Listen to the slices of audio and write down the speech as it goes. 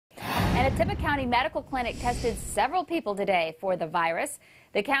A Tippah County medical clinic tested several people today for the virus.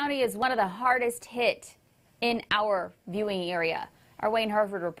 The county is one of the hardest hit in our viewing area. Our Wayne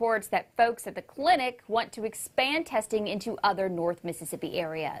Herford reports that folks at the clinic want to expand testing into other North Mississippi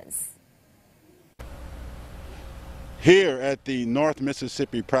areas. Here at the North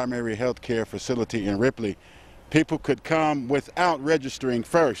Mississippi Primary Health Care Facility in Ripley, people could come without registering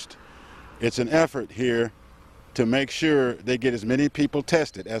first. It's an effort here to make sure they get as many people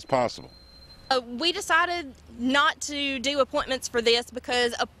tested as possible. We decided not to do appointments for this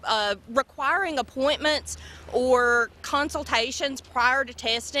because requiring appointments or consultations prior to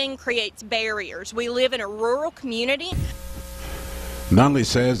testing creates barriers. We live in a rural community. Nunley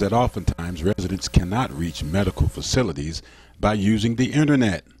says that oftentimes residents cannot reach medical facilities by using the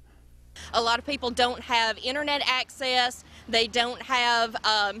internet. A lot of people don't have internet access. They don't have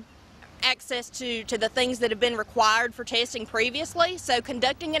access to the things that have been required for testing previously. So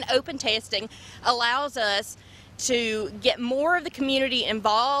conducting an open testing allows us to get more of the community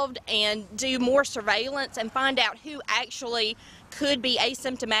involved and do more surveillance and find out who actually could be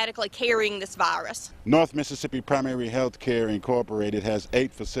asymptomatically carrying this virus. North Mississippi Primary Health Care Incorporated has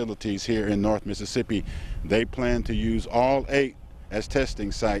 8 facilities here in North Mississippi. They plan to use all 8 as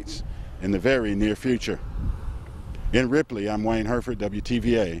testing sites in the very near future. In Ripley, I'm Wayne Herford,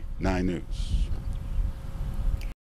 WTVA 9 News.